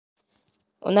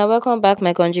Una welcome back,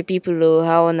 my country people. Oh,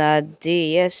 how on a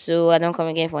day? Yes, so I don't come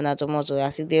again for another tomato. I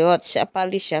see the hot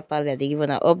sharply. They give an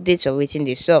updates of waiting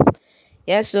the shop.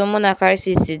 Yes, so Mona carry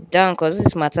sit down because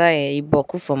this matter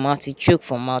boku for mouth, it choke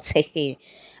for mouth.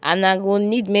 And I go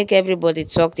need make everybody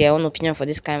talk their own opinion for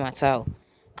this kind of matter.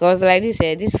 Cause like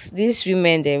this, these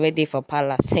women they ready for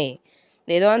palace. Hey,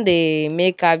 they don't they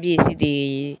make kabiyesi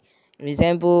they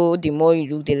resemble the more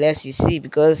you look, the less you see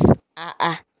because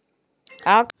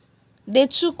how they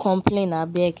too complain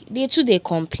abeg they too dey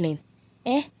complain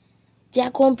eh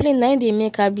their complain na im dey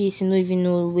make kabiyesi no even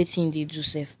know wetin im dey do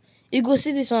sef. You go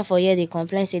see this one for here dey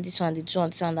complain say this one dey do am,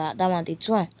 this one that one dey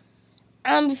do am,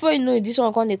 and before you know it this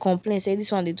one come dey complain say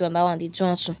this one dey do am, that one dey do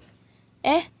am too.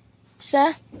 eh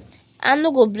sha, I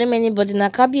no go blame anybody. Na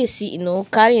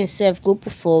kabiyesi carry himself go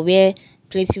put for where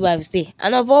plenty wives dey,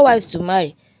 and of all wives to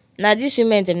marry na dis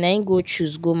women dem na im go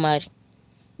choose go marry.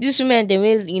 Dis women dem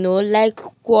wey like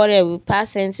quarrel with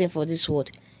pass anything for dis world.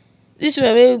 Dis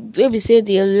women wey be say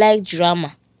dey like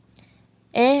drama,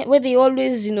 wey dey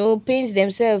always paint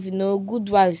themselves good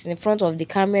wives in front of the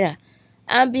camera,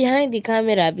 and behind the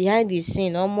camera, behind the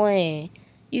scene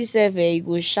you sef you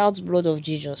go shout blood of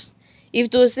Jesus.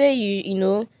 If to say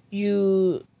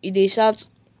you dey shout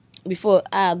before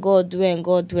God when,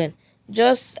 God when,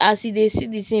 just as you dey see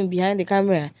the thing behind the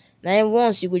camera, na im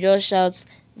once you go just shout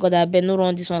God abeg no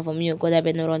run this one for me, oh God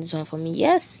abeg no run this one for me.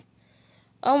 Yes.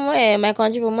 My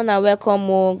country people, una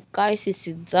welcome. Carry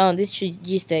sit down. This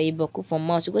gist iboku for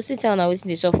mouth. You go sit down and wetin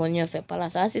dey sup for New Ife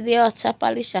Palace. As e dey hot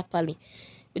sharparly.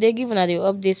 We dey give una the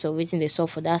updates of wetin dey sup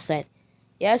for that side.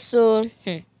 Yes, so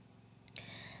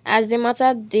as the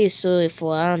matter dey so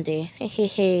for hand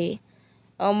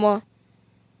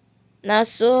na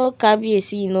so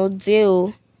kabiyesi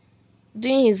dey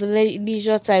during his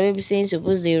leisure time wey be say him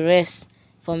suppose dey rest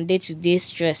from day to day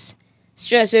stress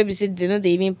wey be say they no dey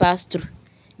even pass through.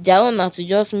 Their own na to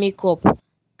just make up,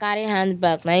 carry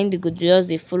handbag, na im dey go just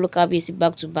dey follow kabiyesi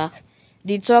back to back.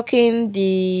 The talking,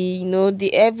 the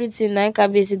everything, na im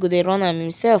kabiyesi go dey run am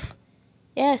himself.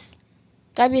 Yes,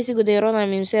 kabiyesi go dey run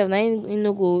am himself. Na im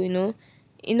no go he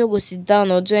no go sit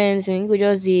down or do anything. He go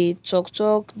just dey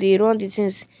talk, dey run the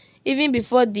things. Even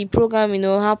before the program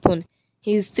happen,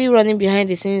 he's still running behind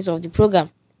the scenes of the program.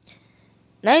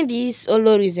 Na im dis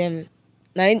Oloris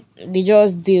na im dey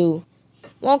just dey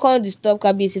wan come disturb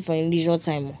kabiyesi for im leisure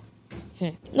time.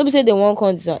 No be say they wan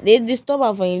come disturb, dey disturb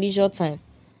am for im leisure time.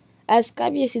 As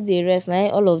kabiyesi dey rest, na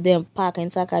im all of them pack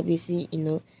enter kabiyesi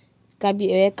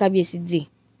where kabiyesi dey.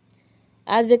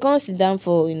 As they come sit down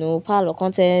for parlour,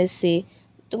 come tell the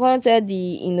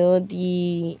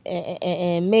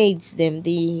maids dem,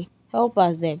 the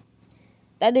helpers dem,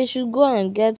 that they should go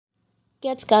and get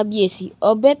kabiyesi,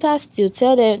 or better still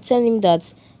tell him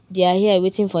that they are here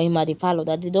waiting for him at the parlour,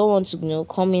 that they don't want to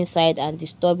come inside and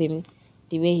disturb him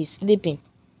the way he's sleeping.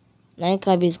 Na im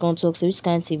kabiyesi come talk say which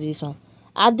kind thing be this one?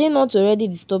 Are they not already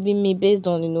disturbing me based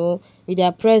on with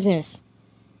their presence?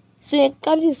 Say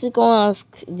kabiyesi come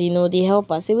ask the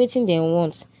helper say wetin dem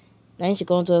want. Na im she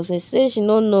come talk say she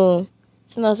no know.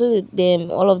 Say na so dem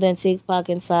all of them take park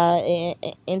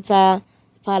enter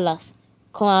palace.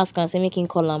 Come ask am say make him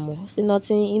call am. Say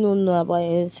nothing, he no know about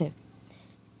anything.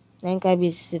 Na im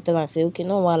kabiyesi tell am say okay,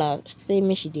 no wahala, say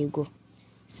make she dey go,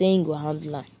 say him go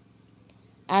handle am.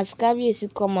 As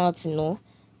kabiyesi come out,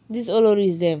 these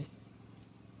Oloris dem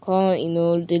come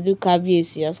dey look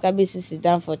kabiyesi. As kabiyesi sit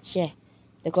down for chair,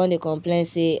 they come dey complain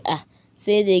say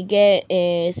say they get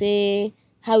say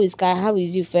how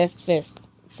is you first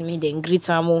say make dem greet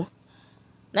am.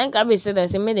 Na im kabiyesi tell dem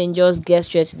say make dem just get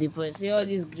straight to the point. Say all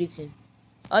this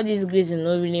greeting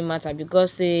no really matter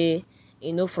because say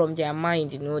from their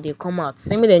mind dey come out.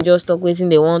 Say make dem just talk wetin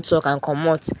they wan talk and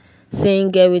comot. Say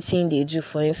im get wetin dey do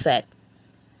for inside.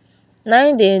 Na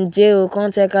im dem dey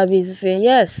come tell kabiyesi say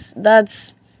yes,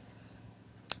 that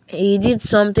he did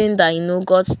something that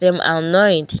got them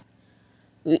annoyed.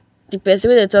 The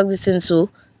person wey dey talk this thing to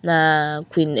na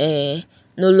Queen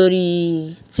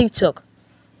Olori TikTok,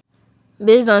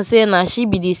 based on say na she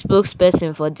be the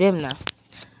spokesperson for them now.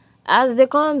 As they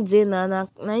come dey na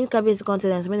im kabiyesi come tell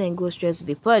them say make dem go straight to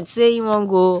the point. Say he wan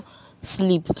go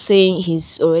sleep, saying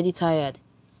he's already tired,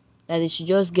 that they should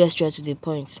just get straight to the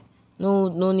point. No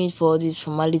need for all these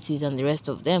formalities and the rest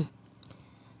of them.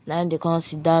 Now they come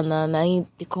sit down now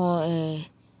they come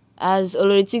as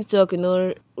Olori TikTok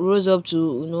rose up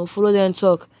to follow them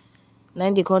talk.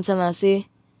 Now they come tell am say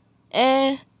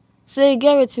say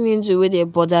get wetin him do wey dey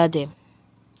bother them.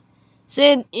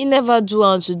 Say he never do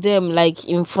unto them like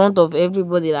in front of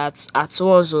everybody at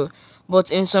once,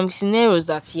 but in some scenarios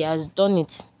that he has done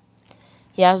it.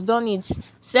 He has done it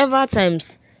several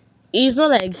times. It's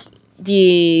not like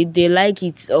they like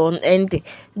it or anything.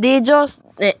 They just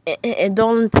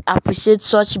don't appreciate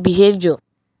such behavior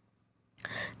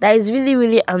that is really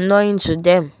really annoying to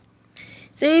them.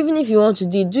 So even if you want to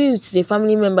do it to the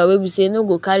family member wey be say no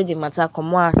go carry the matter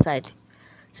comot outside.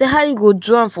 Say how you go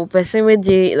do am for person wey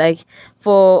dey like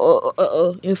for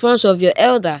in front of your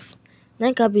elders. Na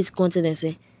im Kabiyesi come tell dem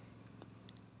say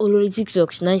Olori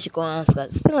TikTok na im she come answer.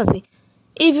 Tell am say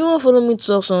if you wan follow me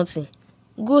talk something,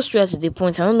 go straight to the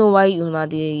point. I no know why una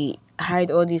dey hide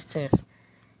all these things.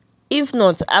 If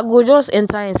not, I go just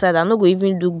enter inside. I no go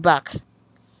even look back.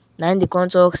 Na im dey come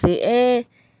talk say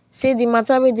the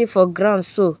matter wey dey for ground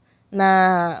so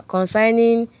na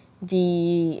concerning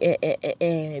the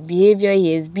behaviour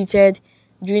he exhibited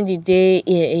during the day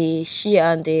she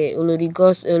and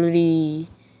Olori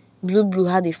Blue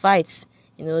had a fight.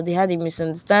 They had a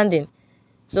misunderstanding.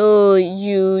 So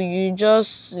you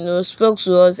just spoke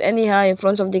to us anyhow in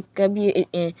front of the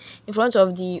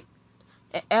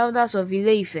elders of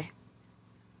Ile-Ife.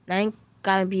 Na im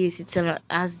Kabiyesi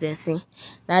ask dem say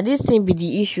na dis thing be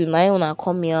the issue na im una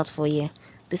call me out for here.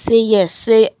 They say yes,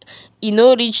 say e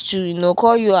no reach to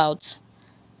call you out.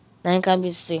 Na im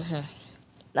Kabiyesi say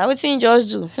na wetin you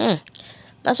just do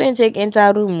na so you take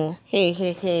enter room o.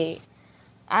 Hey.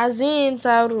 As he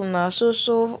enter room na so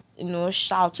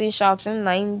shouting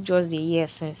na im just dey hear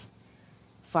since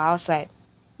for outside.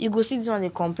 You go see this one dey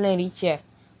complain reach here,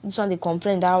 this one dey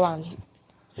complain that one.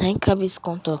 Na im Kabiyesi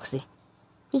come talk say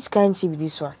which kind thing be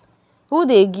this one? Who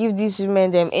dey give these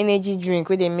women dem energy drink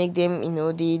wey dey make dem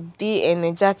dey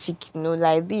energetic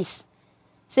like this?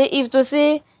 Say if to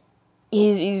say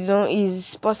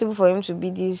is possible for him to be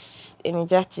this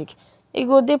energetic, e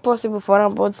go dey possible for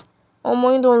am, but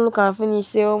omo you don look am finish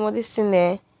say omo this thing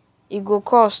e go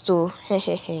cost o.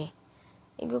 E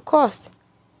go cost.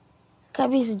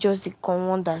 Kabiyesi just dey come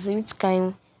wonder say which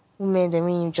kind women dem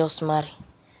wey him just marry.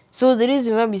 So the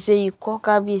reason why be say you call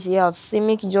Kabiyesi out say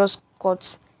make you just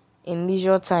cut in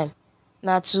leisure time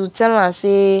na to tell am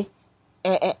say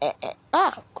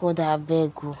God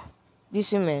abeg o,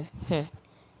 these women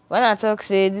when I talk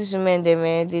say these women dem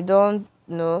they don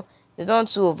too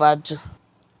overdo.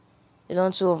 They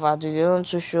don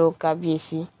too show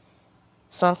Kabiyesi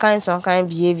some kind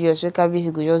behaviours wey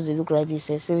Kabiyesi go just dey look like this.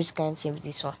 Say which kind thing be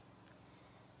this one?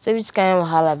 Say which kind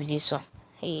wahala be this one?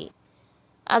 Hey,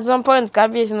 at some point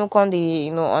Kabiyesi no come dey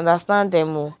understand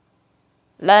them o.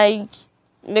 Like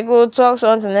they go talk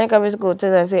something, then Kabiyesi go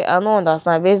tell them say I no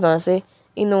understand, based on say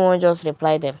he no wan just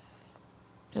reply them.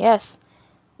 Yes,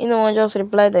 he no wan just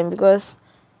reply them because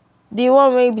the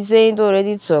one wey be say he don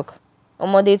already talk,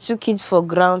 omo they took it for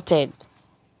granted.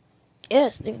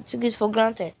 Yes, they took it for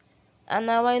granted. And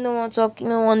now why no wan talk,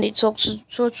 no wan dey talk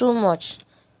too much.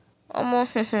 Omo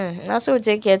na so we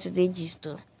take care today gist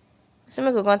o. So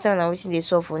make we come tell una wetin dey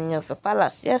sup for Ooni of Ife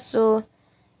palace. Yes, so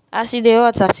as e dey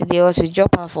hot, we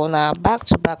drop am for una back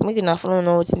to back. Make una follow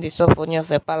know wetin dey sup for Ooni of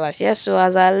Ife palace. Yes, so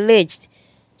as alleged,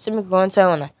 so make we come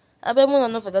tell una. Abeg una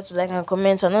no forget to like and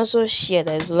comment and also share.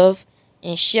 There is love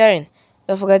in sharing.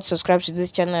 Don't forget to subscribe to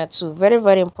this channel too. Very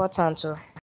very important too.